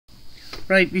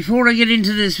Right, before I get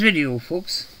into this video,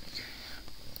 folks,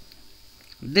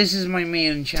 this is my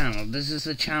main channel. This is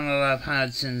the channel I've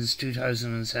had since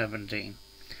 2017.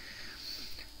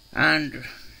 And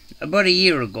about a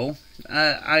year ago,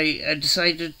 I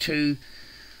decided to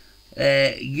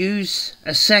use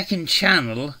a second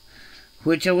channel,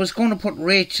 which I was going to put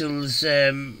Rachel's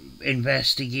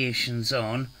investigations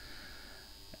on.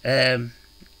 And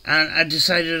I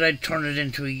decided I'd turn it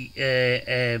into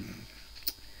a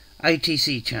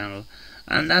ITC channel,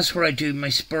 and that's where I do my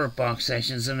Spirit Box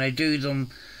sessions, and I do them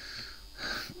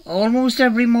almost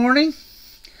every morning.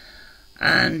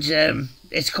 And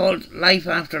it's called Life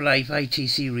Afterlife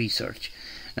ITC Research.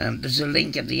 There's a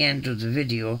link at the end of the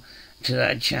video to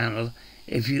that channel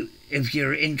if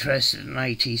you're interested in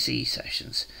ITC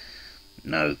sessions.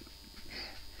 Now,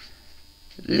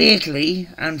 lately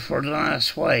and for the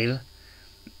last while,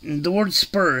 the word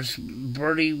spirit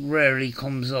very rarely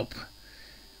comes up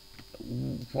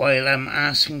while I'm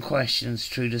asking questions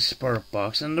through the Spirit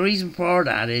Box, and the reason for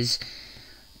that is,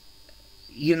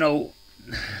 you know,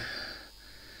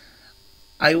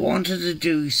 I wanted to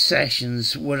do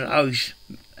sessions without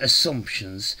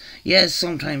assumptions. Yes,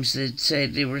 sometimes they'd say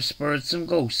they were spirits and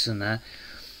ghosts and that,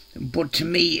 but to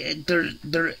me,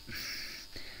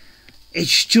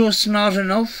 it's just not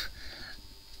enough.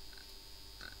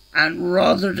 And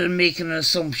rather than make an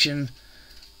assumption,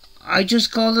 I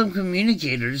just call them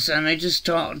communicators, and I just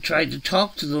try to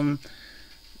talk to them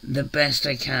the best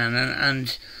I can,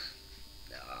 and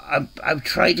I've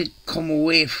tried to come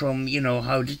away from, you know,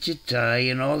 how did you die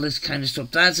and all this kind of stuff.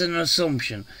 That's an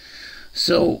assumption.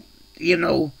 So, you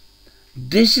know,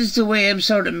 this is the way I'm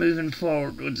sort of moving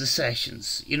forward with the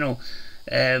sessions, you know,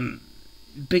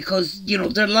 because, you know,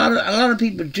 there are a lot of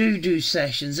people do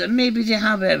sessions, and maybe they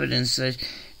have evidence that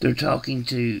they're talking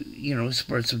to, you know,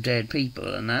 spirits of dead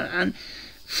people and that. And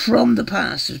from the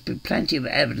past, there's been plenty of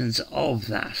evidence of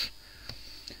that.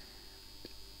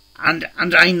 And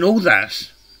I know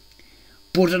that.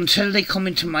 But until they come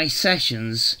into my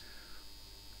sessions,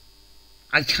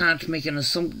 I can't make an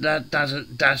assumption that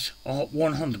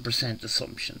 100%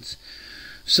 assumptions.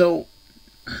 So,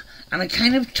 and I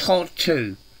kind of thought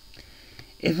too,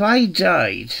 if I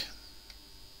died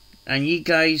and you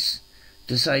guys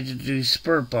decided to do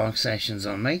Spirit Box sessions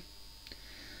on me,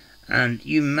 and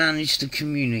you managed to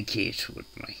communicate with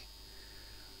me,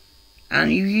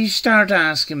 and you start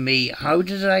asking me how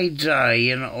did I die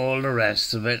and all the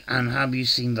rest of it, and have you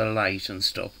seen the light and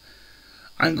stuff,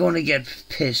 I'm going to get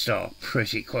pissed off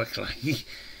pretty quickly.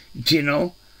 Do you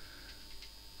know?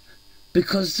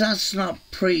 Because that's not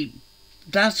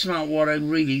what I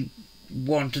really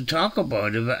want to talk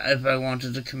about if I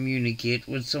wanted to communicate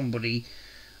with somebody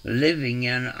living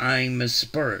and I'm a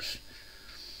spirit.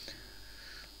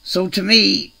 So to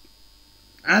me,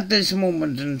 at this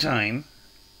moment in time,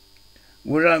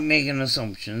 without making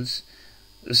assumptions,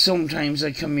 sometimes I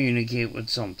communicate with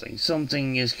something.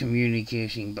 Something is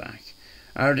communicating back.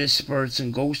 Are they spirits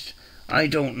and ghosts? I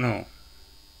don't know.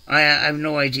 I have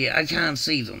no idea. I can't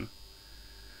see them.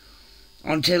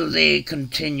 Until they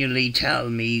continually tell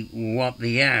me what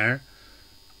they are,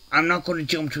 I'm not going to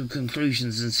jump to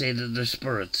conclusions and say that they're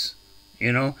spirits,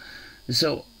 you know.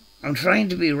 So I'm trying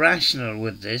to be rational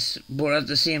with this, but at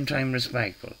the same time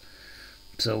respectful.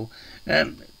 So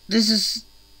I've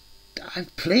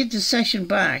played the session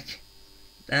back,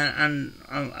 and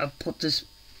I've put this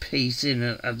piece in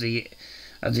at the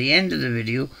end of the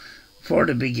video for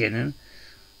the beginning.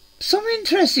 Some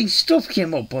interesting stuff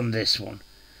came up on this one,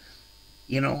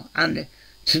 you know. And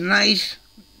tonight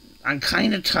I'm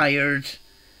kind of tired,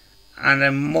 and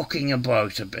I'm mucking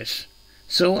about a bit.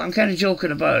 So I'm kind of joking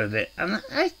about a bit. And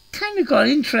I kind of got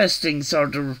interesting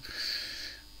sort of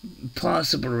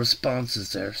possible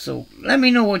responses there. So let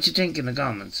me know what you think in the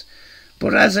comments.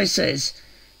 But as I says,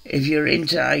 if you're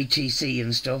into ITC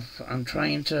and stuff, I'm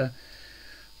trying to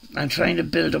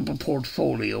build up a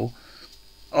portfolio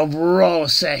of raw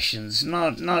sessions,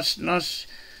 not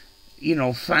you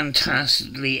know,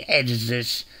 fantastically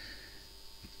edited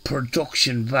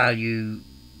production value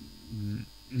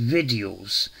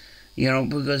videos, you know,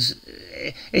 because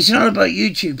it's not about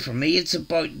YouTube for me. It's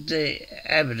about the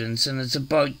evidence, and it's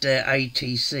about the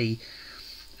ITC,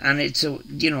 and it's a,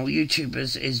 you know, YouTube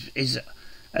is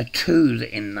a tool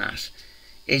in that.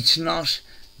 It's not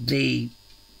the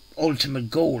ultimate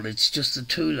goal. It's just a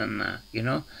tool in that, you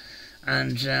know.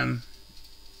 And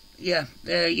yeah,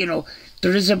 you know,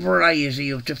 there is a variety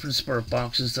of different Spirit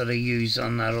Boxes that I use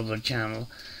on that other channel.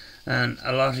 And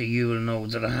a lot of you will know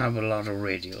that I have a lot of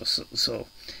radios, so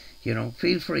you know,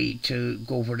 feel free to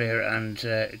go over there and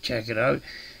check it out.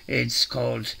 It's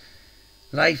called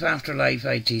Life Afterlife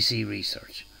ITC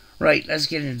Research. Right, let's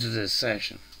get into this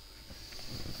session.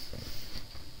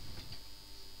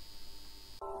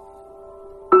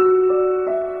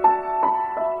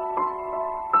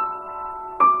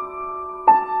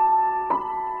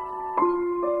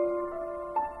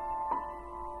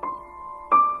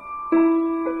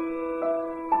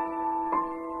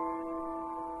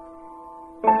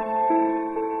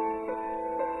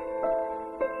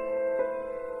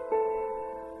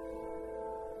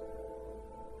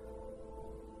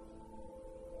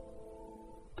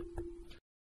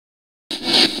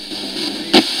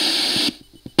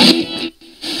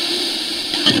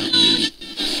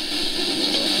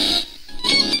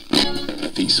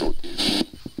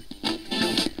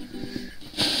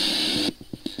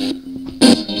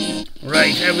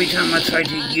 Right, every time I try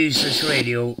to use this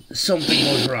radio, something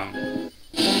goes wrong.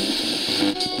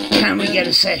 Can we get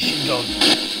a session done?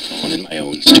 On my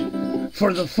own.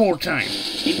 For the 4th time.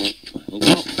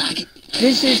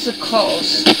 This is the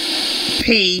Koss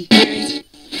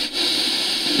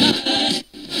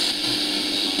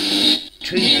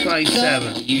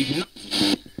Pp257.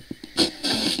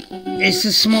 It's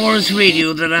the smallest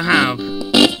radio that I have,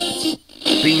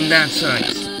 being that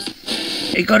size.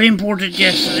 It got imported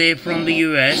yesterday from the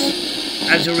US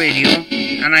as a radio,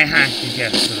 and I hacked it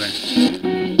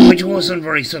yesterday, which wasn't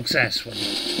very successful.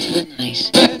 Nice.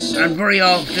 And very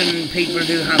often people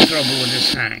do have trouble with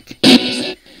this hack.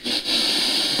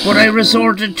 But I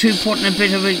resorted to putting a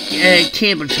bit of a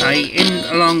cable tie in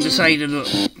along the side of the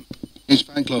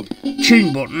Fan club.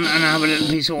 tune button, and I have a little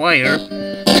piece of wire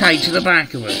tied to the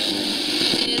back of it.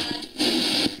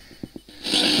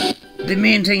 The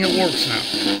main thing, it works now.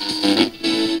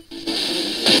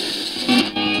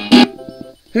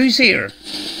 Who's here?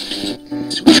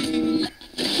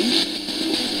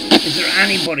 Is there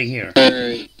anybody here?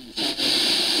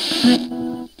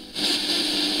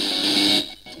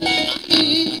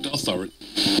 Authority.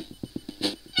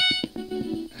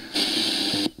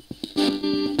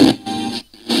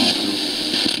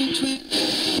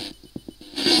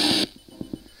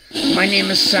 My name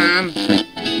is Sam.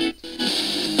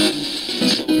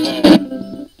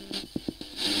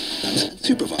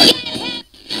 Supervisor.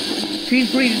 Feel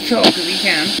free to talk if you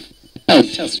can. Oh,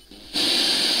 just.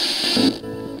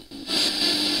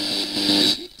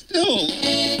 Still.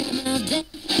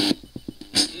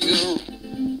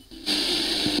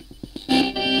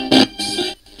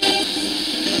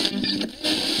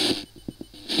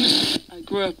 I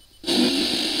grew up.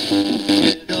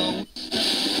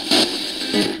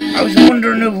 I was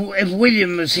wondering if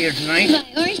William was here tonight.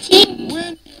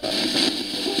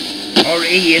 Or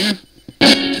Ian.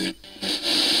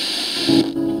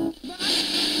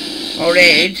 Or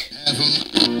Ed.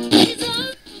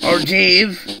 Or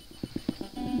Dave.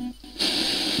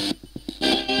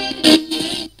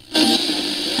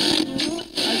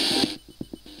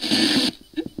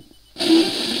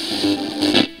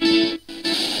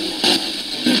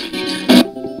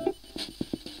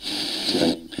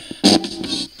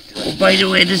 Oh, by the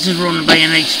way, this is run by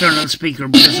an external speaker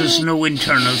because there's no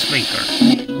internal speaker.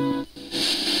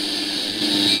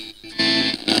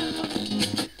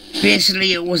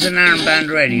 Basically, it was an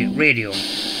armband radio.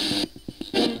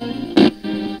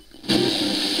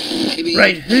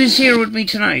 Right, who's here with me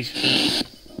tonight?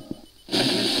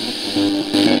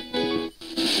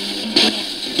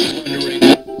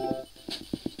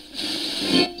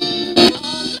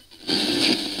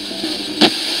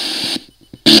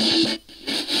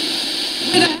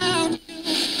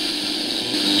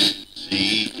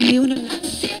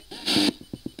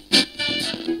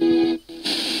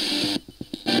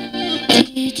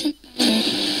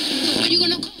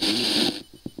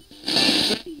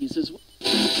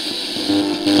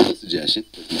 Suggestion.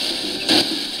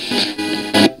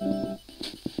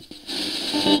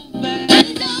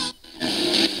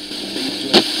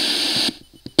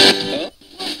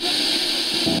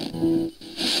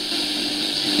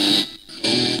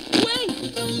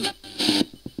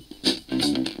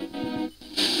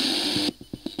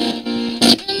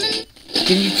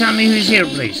 Can you tell me who's here,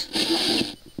 please?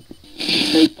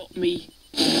 They got me.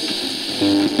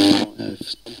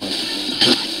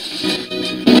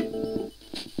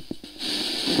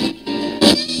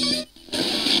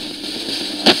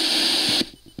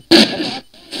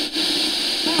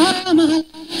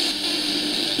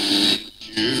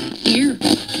 Here.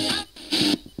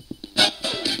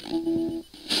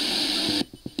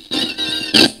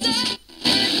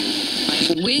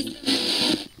 With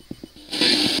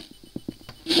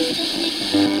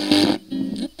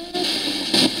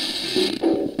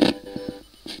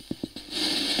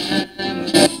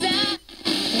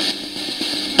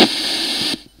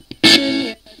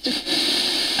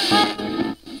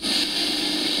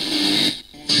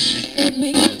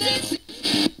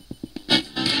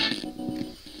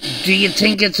Do you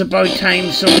think it's about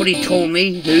time somebody told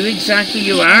me who exactly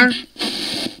you are?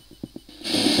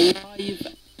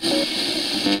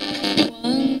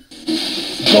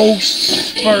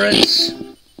 Ghosts, spirits,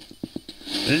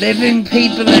 living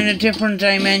people in a different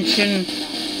dimension,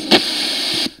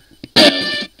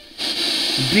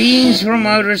 beings from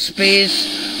outer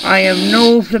space. I have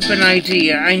no flippin'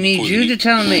 idea. I need you to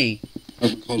tell me.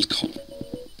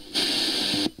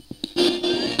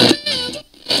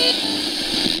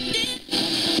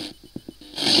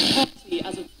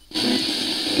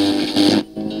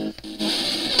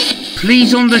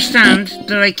 Please understand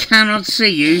that I cannot see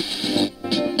you,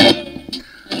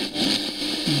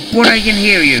 but I can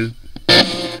hear you.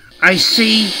 I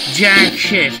see jack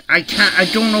shit. I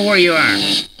don't know where you are.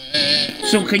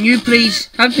 So can you please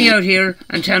help me out here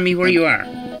and tell me where you are?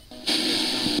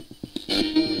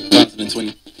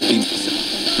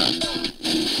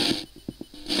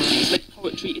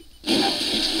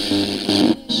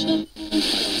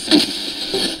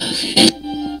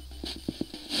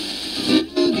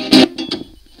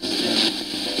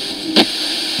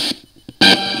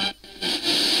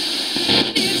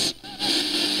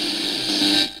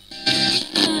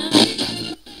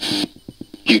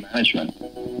 Management.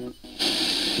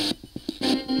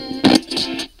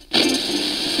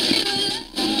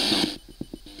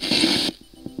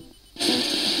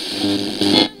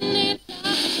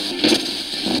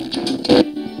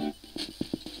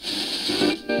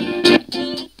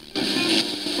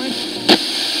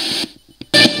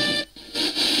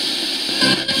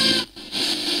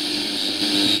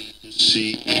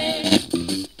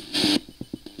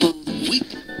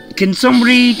 Can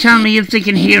somebody tell me if they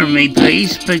can hear me,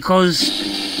 please? Because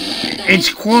it's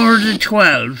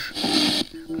 11:45.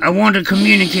 I want to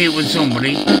communicate with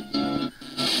somebody.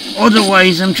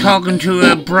 Otherwise, I'm talking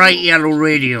to a bright yellow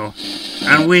radio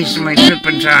and wasting my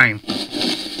flippin' time.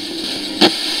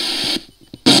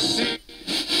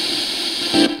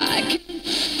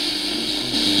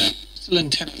 Still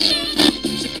intense.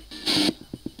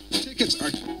 Tickets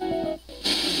are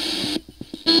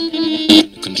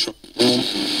under control.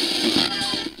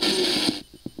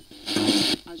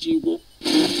 As you walk.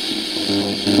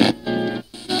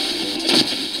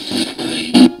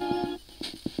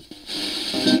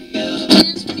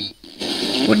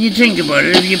 When you think about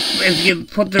it, if you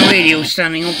put the radio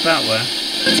standing up that way,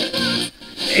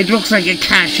 it looks like a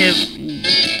cache of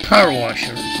power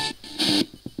washer.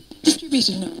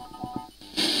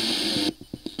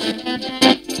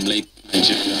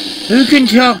 Who can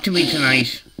talk to me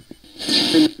tonight?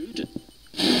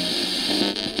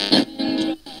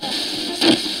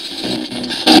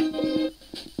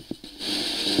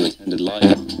 Who attended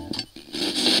live.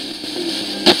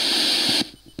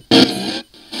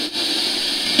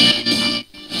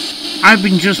 I've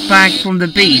been just back from the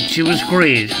beach. It was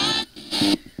great.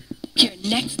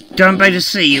 Down by the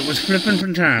sea, it was flippin'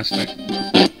 fantastic.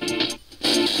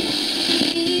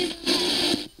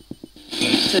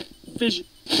 Vision.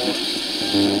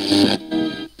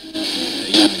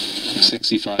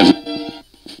 65.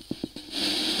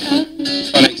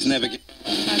 Phonics never get.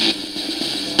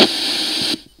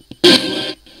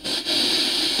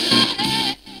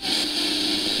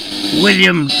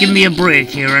 William, give me a break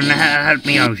here and help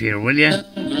me out here, will you?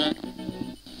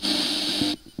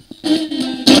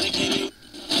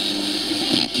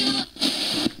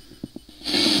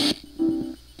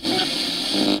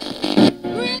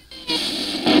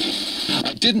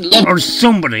 Or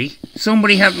somebody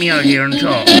help me out here and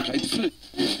talk. Because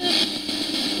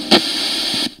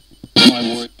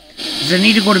I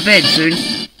need to go to bed soon.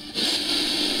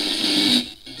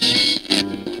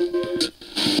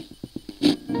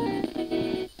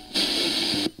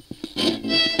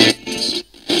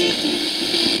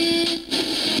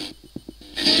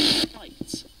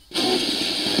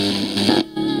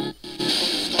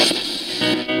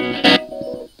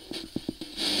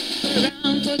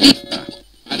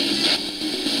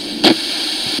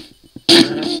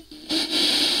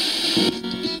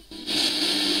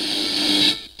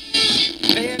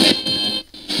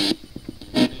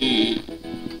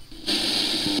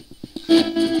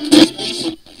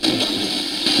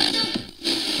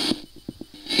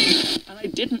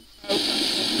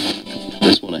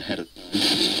 This one ahead of time.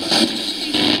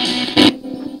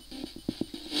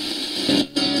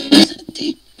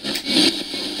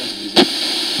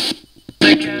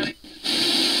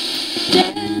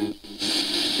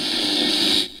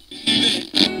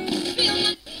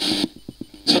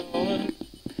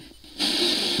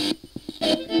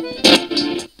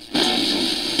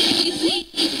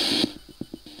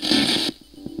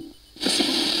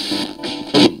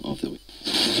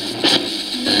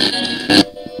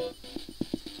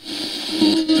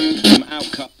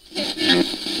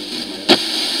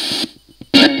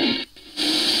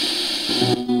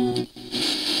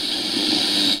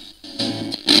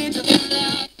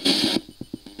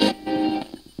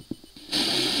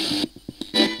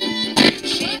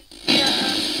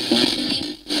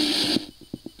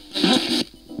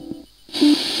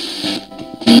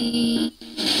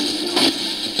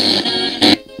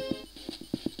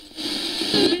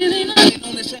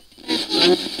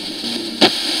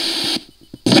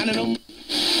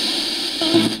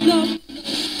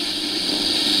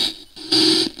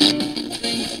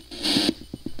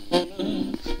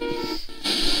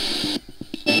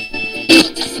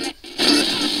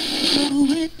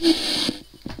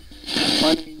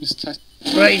 My name's Tess.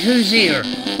 Right, who's here?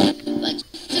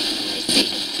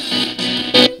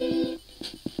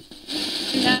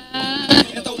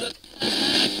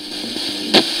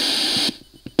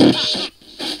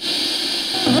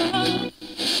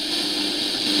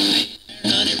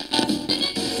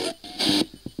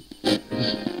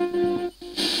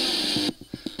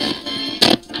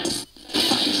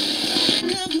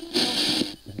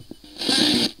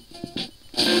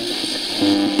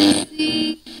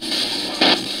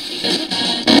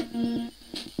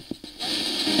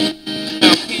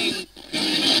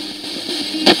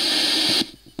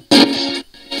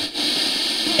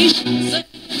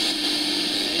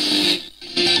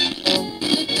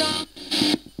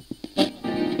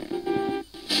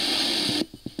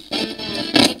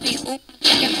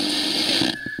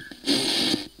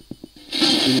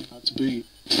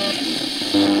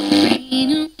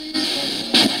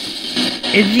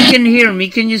 If you can hear me,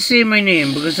 can you say my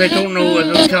name? Because I don't know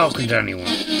if I'm talking to anyone.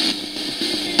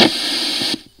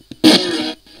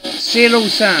 Say hello,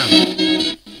 Sam.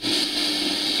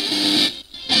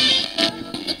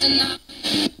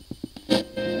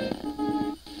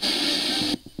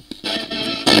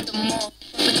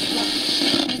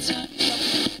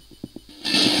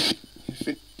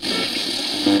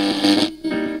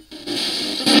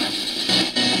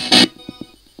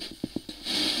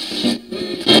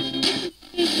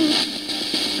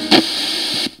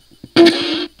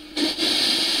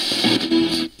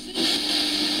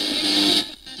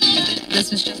 This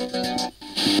was just...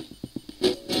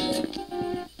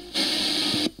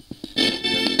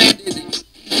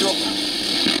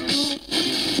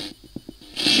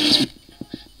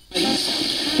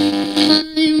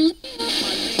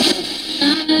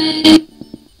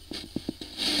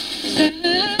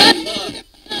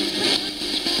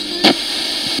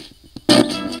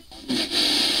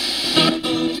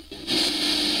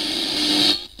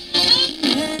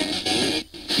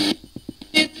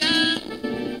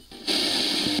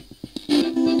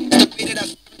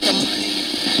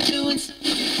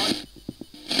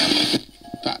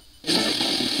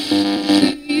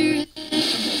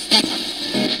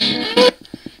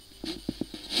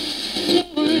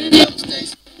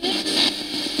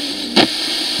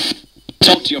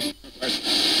 Talk to your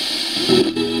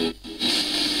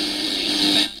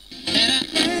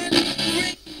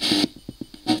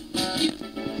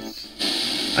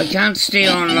I can't stay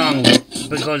on long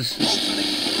because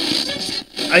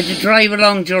I had to drive a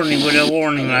long journey with a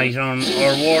warning light on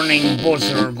or warning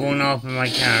buzzer going off in my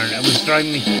car. It was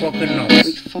driving me fucking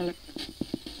nuts.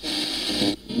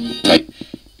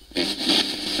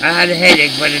 I had a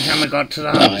headache by the time I got to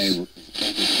the house.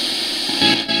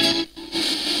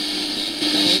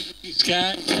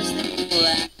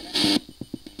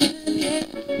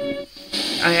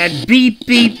 I had beep,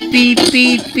 beep, beep,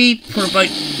 beep, beep for about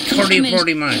 30 or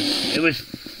 40 miles. It was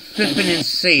flipping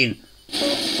insane.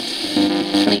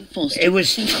 It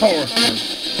was torture.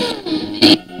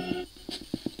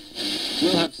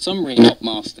 We'll have some rain up,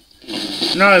 master.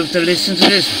 Now I have to listen to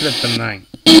this flipping thing.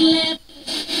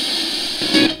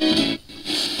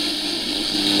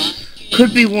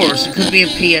 Could be worse, it could be a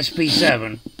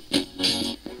PSP7.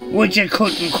 Which I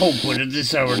couldn't cope with at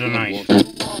this hour of the night.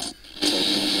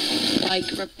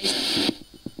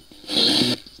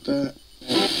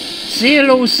 Say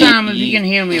hello, Sam, if you can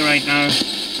hear me right now.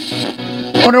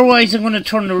 Otherwise, I'm going to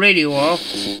turn the radio off.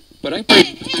 But I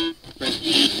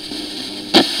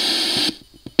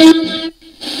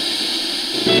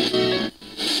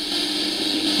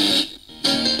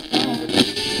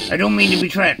don't mean to be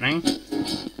threatening.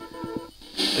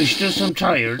 It's just I'm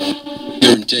tired.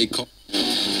 You're in Jacob.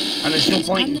 And there's no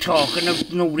point in talking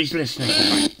if nobody's listening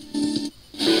to me.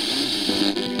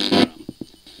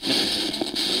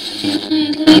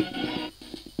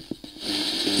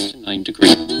 9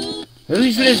 degrees.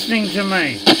 Who's listening to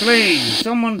me? Please,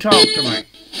 someone talk to me.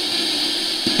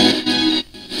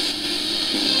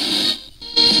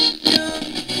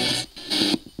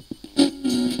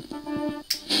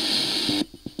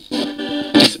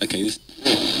 Okay, this.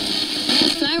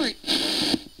 Flower.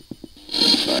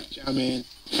 Jam in.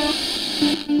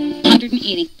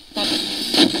 180.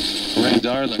 Red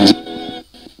darlings.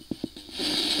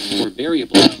 Or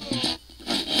variable.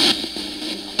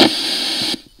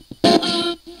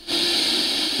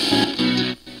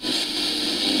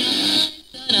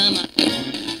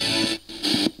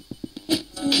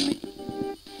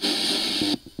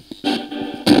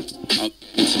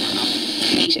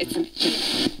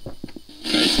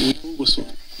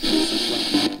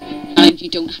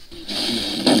 don't have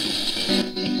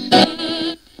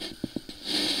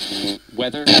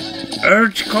Weather.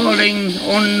 Earth calling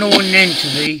unknown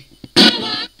entity.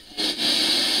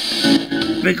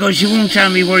 Because you won't tell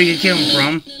me where you came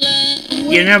from.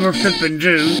 You never flippin'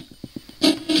 do.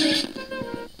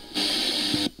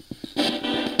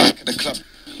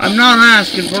 I'm not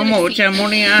asking for much, I'm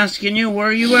only asking you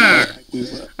where you are.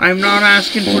 I'm not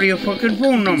asking for your fucking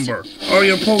phone number or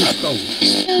your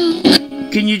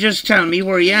postcode. Can you just tell me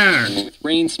where you are?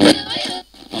 Rain spread.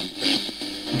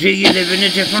 Do you live in a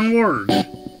different world?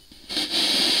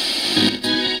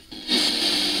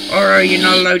 Or are you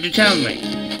not allowed to tell me?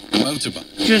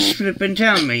 Just flip and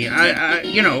tell me.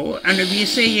 You know, and if you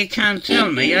say you can't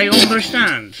tell me, I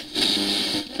understand.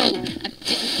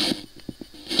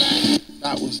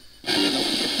 That was.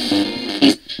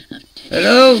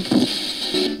 Hello?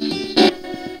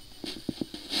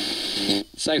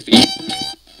 Sophie.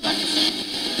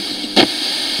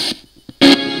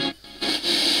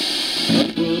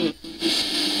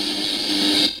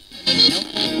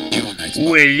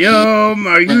 William,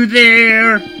 are you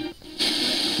there?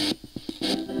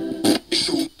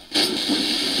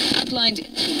 outlined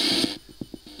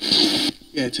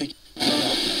Yeah, take.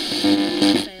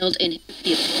 failed in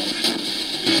field.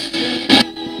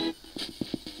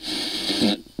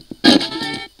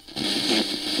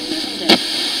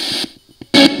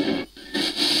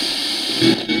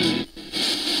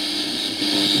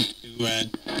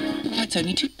 It's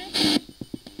only two.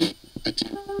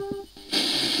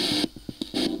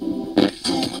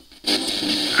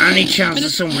 Any chance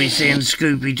of somebody saying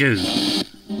Scooby-Doo?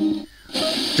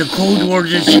 The code word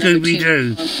is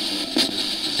Scooby-Doo.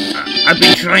 I've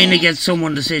been trying to get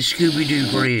someone to say Scooby-Doo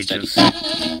for ages.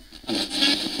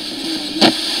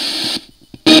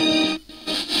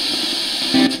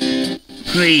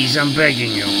 Please, I'm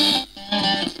begging you.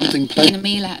 Something In a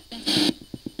meal at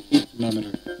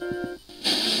thermometer.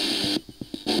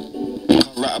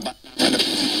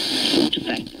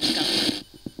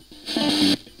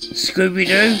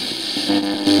 Scooby-Doo?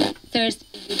 Thursday.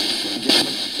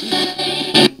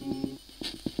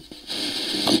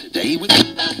 Today with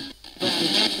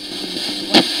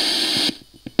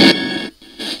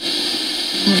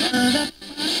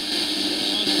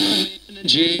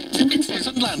Some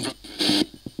concern. land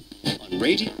On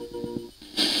radio.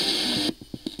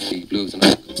 The blues and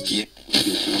Yeah.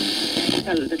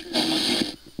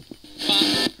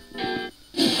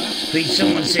 Please,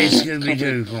 someone say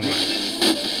Scooby-Doo for me.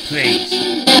 Please.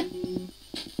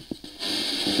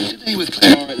 Today with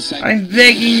Claire. I'm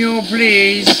begging you,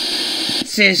 please.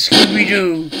 Say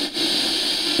Scooby-Doo.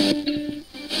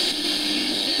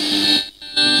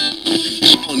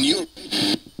 On your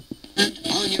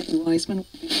Wiseman.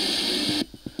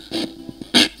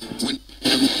 when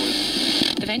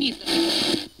The venue.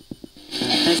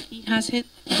 As he has hit.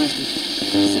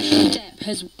 Depp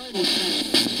has won.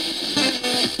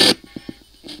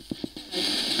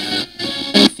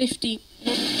 50.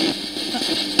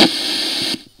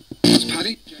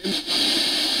 Paddy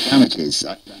Damages.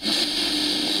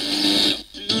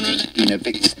 in a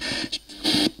big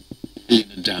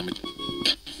million damage.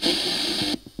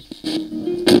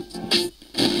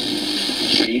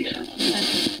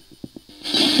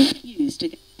 Used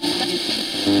again.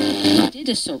 Did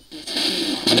assault.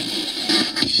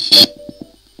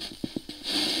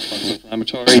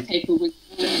 inflammatory. Paperwork.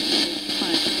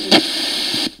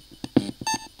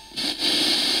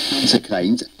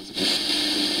 Claimed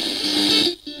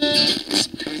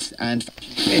and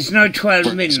It's now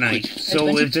 12 midnight,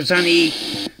 so if there's any,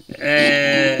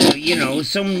 you know,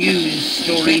 some news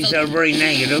stories are very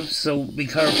negative, so be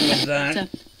careful of that.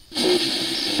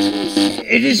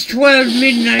 It is 12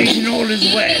 midnight and all is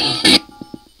well.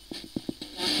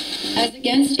 As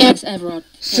against yes, Everard.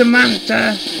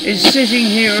 Samantha is sitting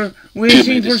here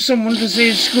waiting for someone to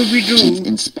say Scooby-Doo,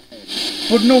 inspired.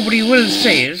 but nobody will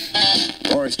say it.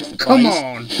 Boris Come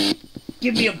on,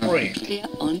 give me a break. Clear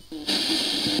on.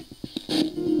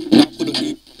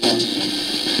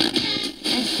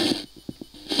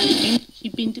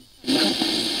 She'd been to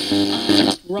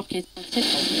rocket.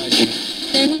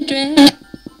 Then dress.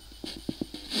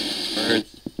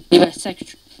 Birds. U.S.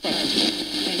 Secretary.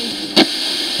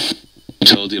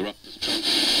 Told you.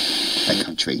 a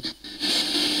country.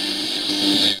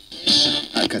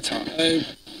 Qatar.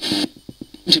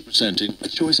 20% in a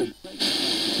choice of.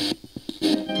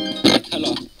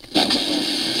 Hello.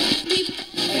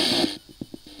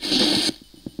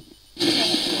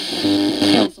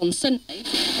 Hills on Sunday.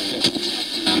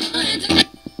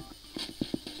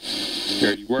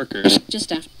 Security workers.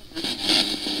 Just after.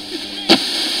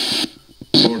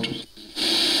 Sort of.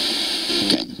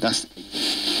 Again, that's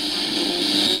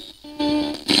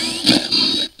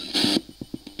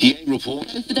PA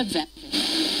report. For the vet.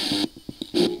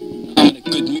 I'm in a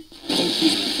good mood.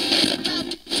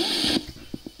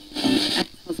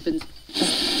 Husband's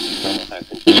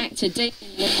actor dating.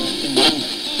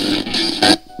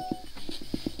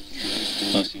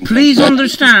 Please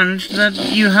understand that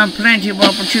you have plenty of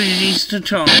opportunities to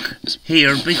talk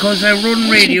here because I run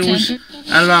radios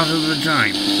a lot of the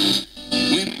time.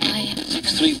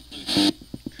 6-3.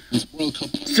 World Cup.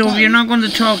 So if you're not going to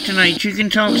talk tonight, you can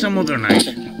talk some other night.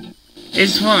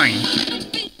 It's fine.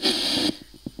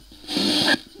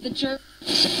 The jerk.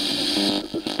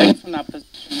 From that position.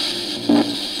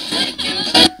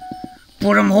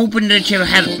 But I'm hoping that you'll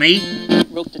help me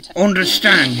Rope detector.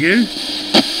 understand you.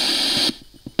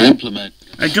 Implement.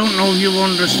 I don't know if you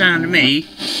understand me.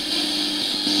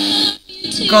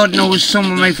 God knows some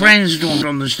of my friends don't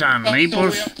understand me,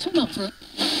 but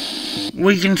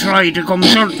we can try to come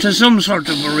to some sort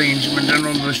of arrangement and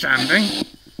understanding.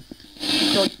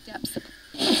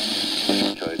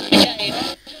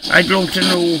 I'd love to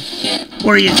know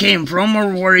where you came from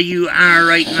or where you are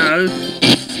right now.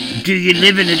 Do you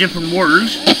live in a different world?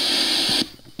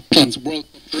 Plans World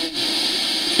Cup.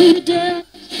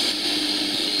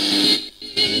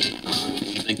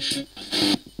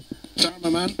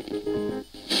 Dharma man.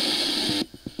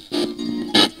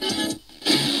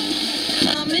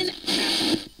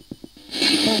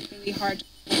 Really hard.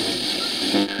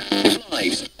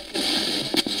 Lives.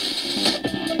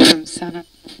 From Santa.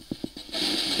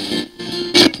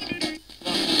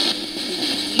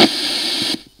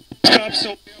 Stop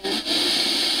so.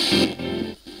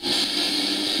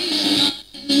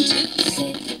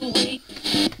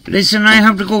 Listen, I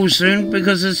have to go soon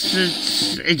because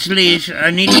it's late.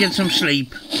 I need to get some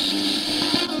sleep.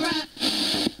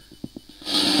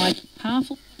 Like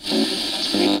powerful.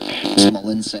 Small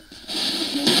insect.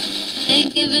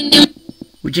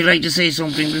 Would you like to say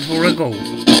something before I go?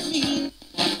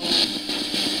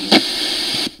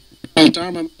 Oh,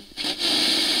 Dharma.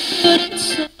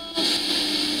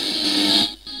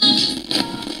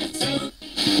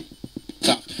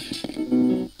 Stop.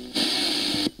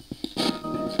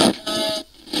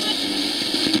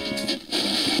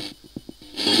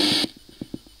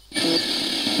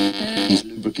 His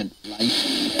lubricant light.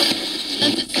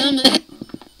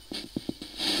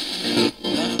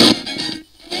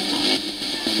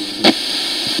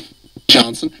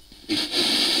 Johnson.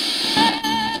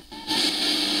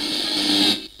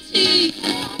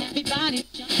 Everybody.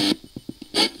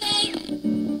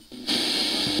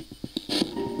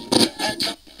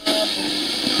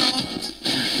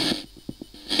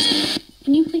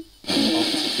 Can you please?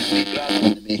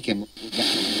 When they make him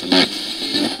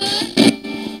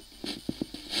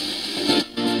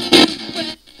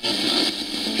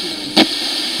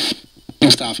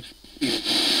Stop.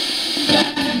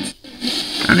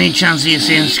 Any chance of you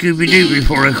saying Scooby-Doo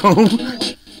before I go?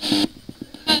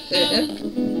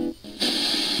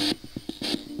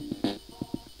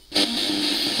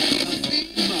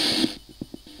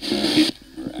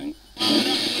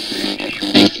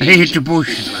 I hate the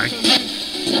bush, like.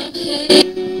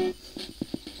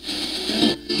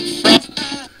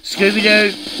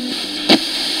 Scooby-Doo!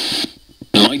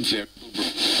 Light fair.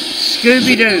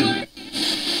 Scooby-Doo!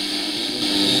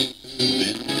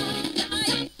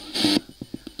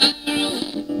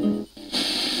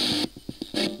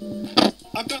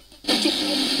 I've got.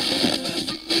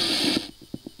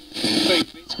 Wait,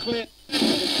 it's clear.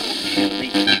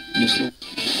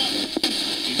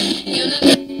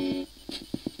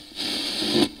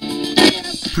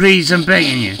 Please, I'm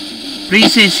begging you.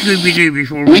 Please say Scooby-Doo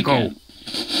before we go.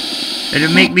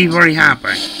 It'll make me very happy.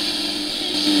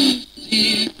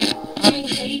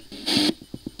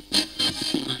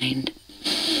 Mind.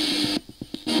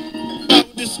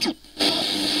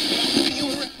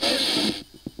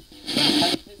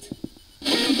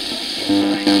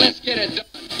 Let's get it done.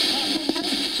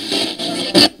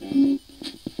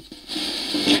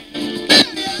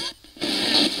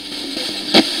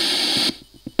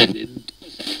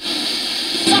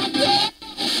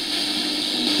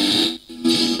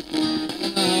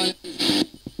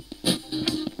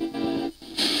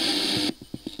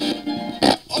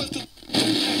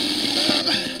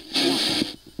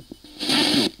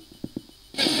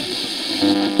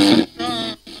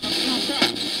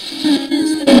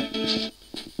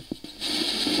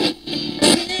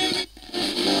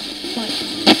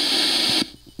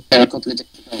 a couple of days ago.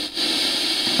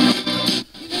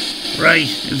 Right,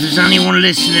 if there's anyone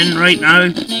listening right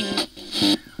now,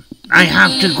 I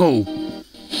have to go.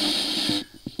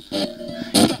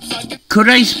 Could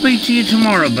I speak to you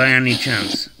tomorrow by any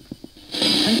chance?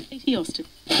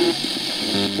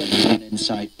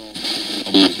 Inside.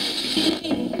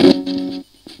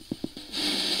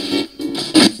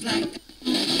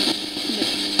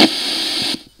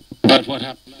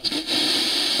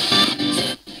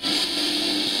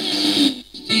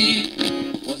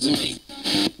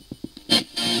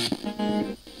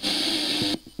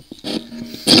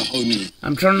 homie.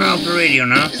 I'm turning off the radio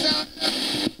now.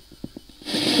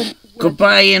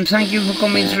 Goodbye, and thank you for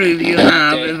coming through. If you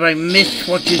have, if I missed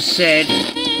what you said,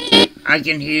 I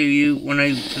can hear you when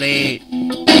I play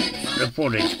the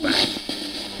footage back.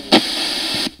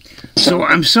 So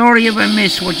I'm sorry if I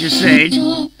missed what you said.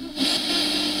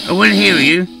 I will hear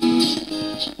you.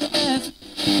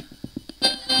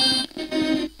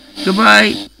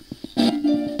 Goodbye.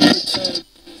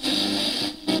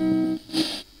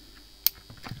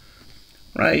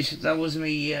 Right, that was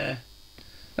me.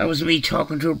 That was me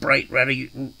talking to a bright radio.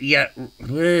 Yeah,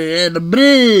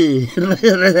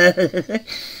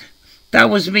 that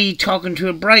was me talking to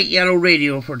a bright yellow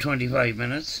radio for 25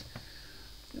 minutes.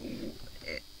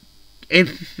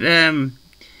 If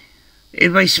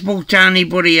I spoke to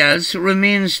anybody else, it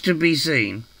remains to be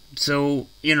seen. So,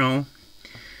 you know,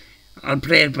 I'll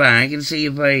play it back and see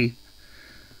if I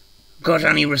got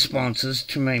any responses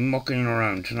to my mucking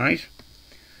around tonight.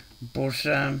 But,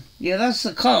 yeah, that's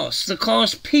the Koss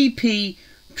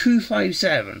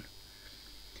Pp257.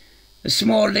 A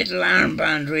small little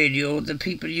armband radio that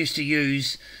people used to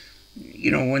use, you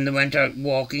know, when they went out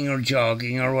walking or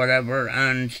jogging or whatever,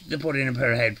 and they put in a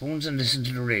pair of headphones and listened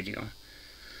to the radio.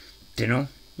 You know?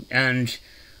 And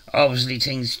obviously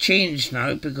things changed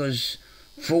now because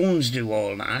phones do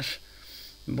all that.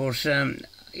 But,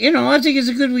 you know, I think it's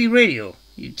a good wee radio.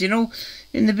 You know,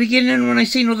 in the beginning when I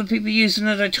seen other people using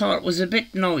it, I thought it was a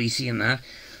bit noisy and that.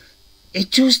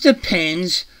 It just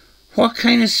depends what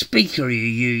kind of speaker you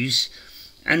use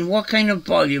and what kind of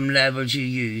volume levels you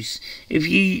use. If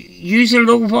you use a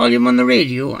low volume on the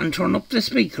radio and turn up the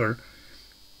speaker,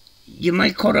 you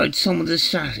might cut out some of the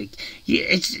static.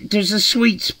 There's a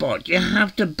sweet spot. You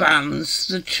have to balance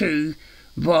the two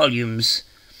volumes.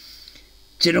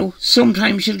 You know,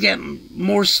 sometimes you'll get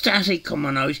more static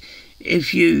coming out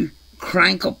if you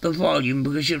crank up the volume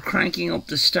because you're cranking up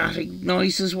the static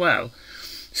noise as well.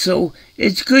 So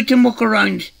it's good to muck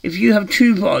around if you have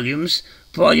two volumes,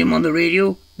 volume on the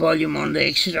radio, volume on the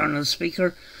external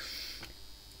speaker.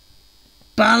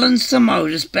 Balance them out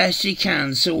as best you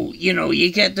can so, you know,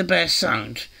 you get the best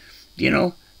sound. You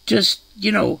know, just,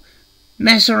 you know,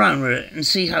 mess around with it and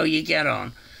see how you get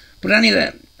on. But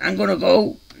anyway, I'm going to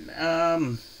go.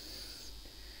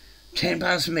 10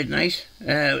 past midnight.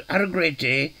 Had a great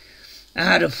day. I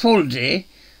had a full day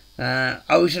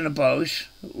out and about,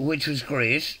 which was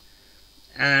great,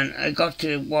 and I got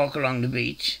to walk along the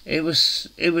beach. It was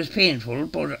painful,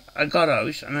 but I got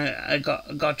out and I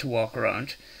got to walk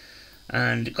around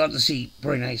and got to see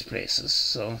very nice places.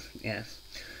 So yeah,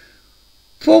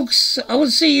 folks, I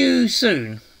will see you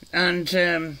soon. And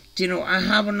you know, I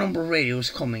have a number of radios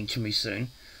coming to me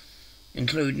soon,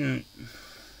 including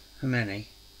how many?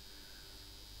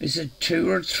 Is it 2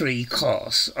 or 3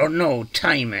 Koss? Or no,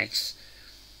 Timex.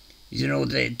 You know,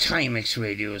 the Timex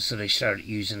radios that I started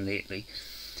using lately.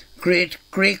 Great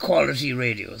quality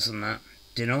radios and that,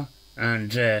 you know.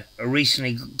 And I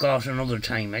recently got another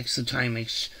Timex, the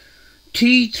Timex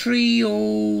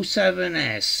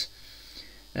T307S,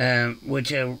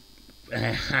 which I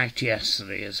hacked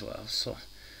yesterday as well. So,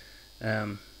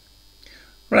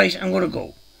 right, I'm going to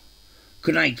go.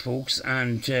 Good night, folks,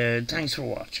 and thanks for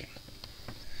watching.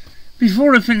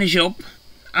 Before I finish up,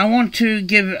 I want to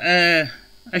give a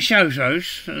shout out,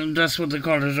 and that's what they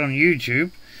call it on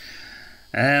YouTube,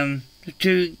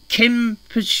 to Kim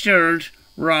Fitzgerald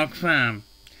Rock Farm.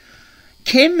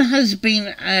 Kim has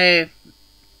been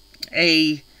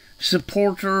a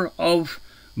supporter of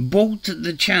both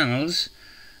the channels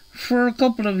for a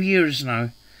couple of years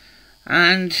now,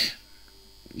 and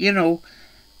you know,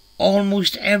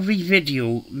 almost every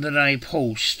video that I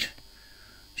post,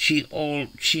 she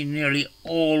nearly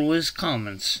always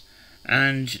comments,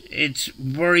 and it's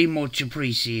very much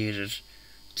appreciated,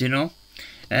 you know.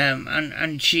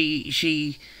 And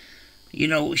she you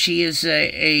know, she is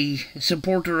a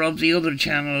supporter of the other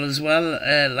channel as well,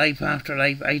 Life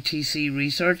Afterlife ITC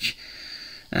Research,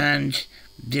 and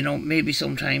you know, maybe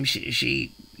sometimes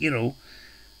she you know,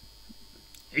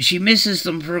 she misses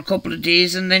them for a couple of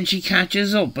days and then she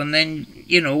catches up, and then,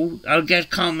 you know, I'll get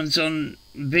comments on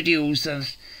videos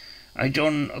that I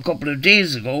done a couple of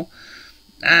days ago,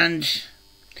 and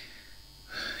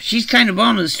she's kind of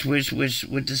honest with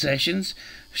the sessions.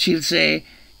 She'll say,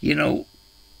 you know,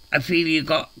 I feel you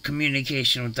got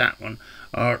communication with that one,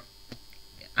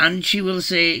 and she will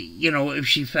say, you know, if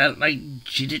she felt like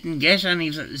she didn't get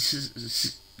anything,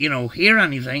 you know, hear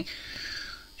anything,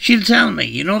 she'll tell me,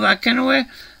 you know, that kind of way.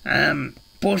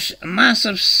 But a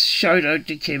massive shout out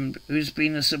to Kim, who's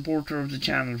been a supporter of the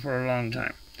channel for a long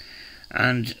time.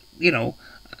 And, you know,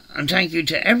 and thank you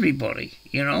to everybody,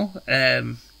 you know.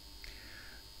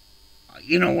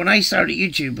 you know, when I started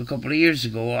YouTube a couple of years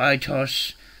ago, I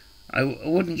thought I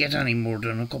wouldn't get any more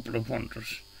than a couple of hundred.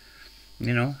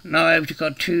 You know, now I've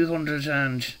got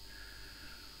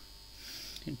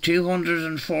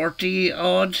 240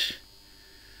 odd.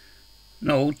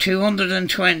 No,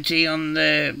 220 on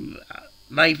the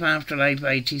Life Afterlife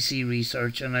ITC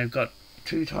research, and I've got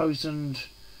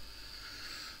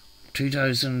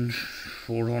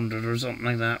 2,400 or something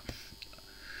like that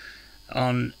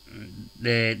on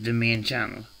the main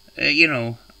channel. You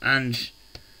know, and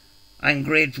I'm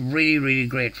really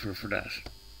grateful for that.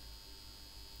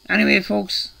 Anyway,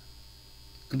 folks,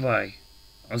 goodbye.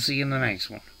 I'll see you in the next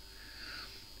one.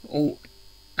 Oh,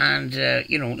 and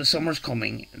you know, the summer's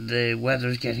coming. The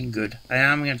weather's getting good. I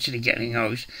am actually getting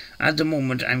out. At the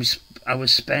moment, I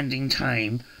was spending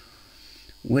time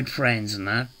with friends and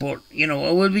that. But you know,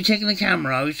 I will be taking the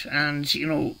camera out, and you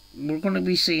know, we're going to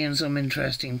be seeing some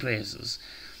interesting places,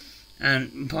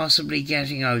 and possibly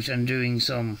getting out and doing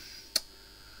some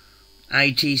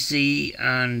ITC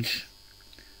and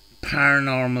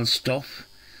paranormal stuff.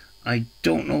 I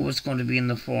don't know what's going to be in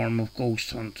the form of ghost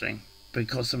hunting,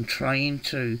 because I'm trying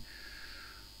to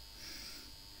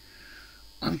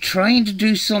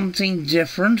do something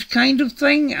different kind of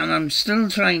thing, and I'm still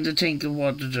trying to think of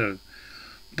what to do.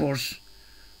 But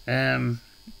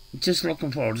just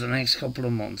looking forward to the next couple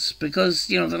of months, because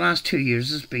you know, the last 2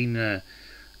 years has been a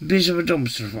bit of a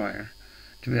dumpster fire,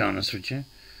 to be honest with you.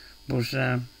 But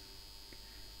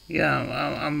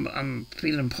yeah, I'm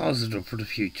feeling positive for the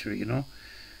future, you know.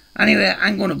 Anyway,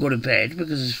 I'm going to go to bed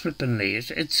because it's flipping late.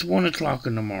 It's 1 o'clock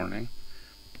in the morning.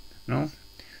 No?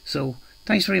 So,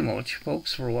 thanks very much,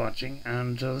 folks, for watching,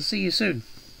 and I'll see you soon.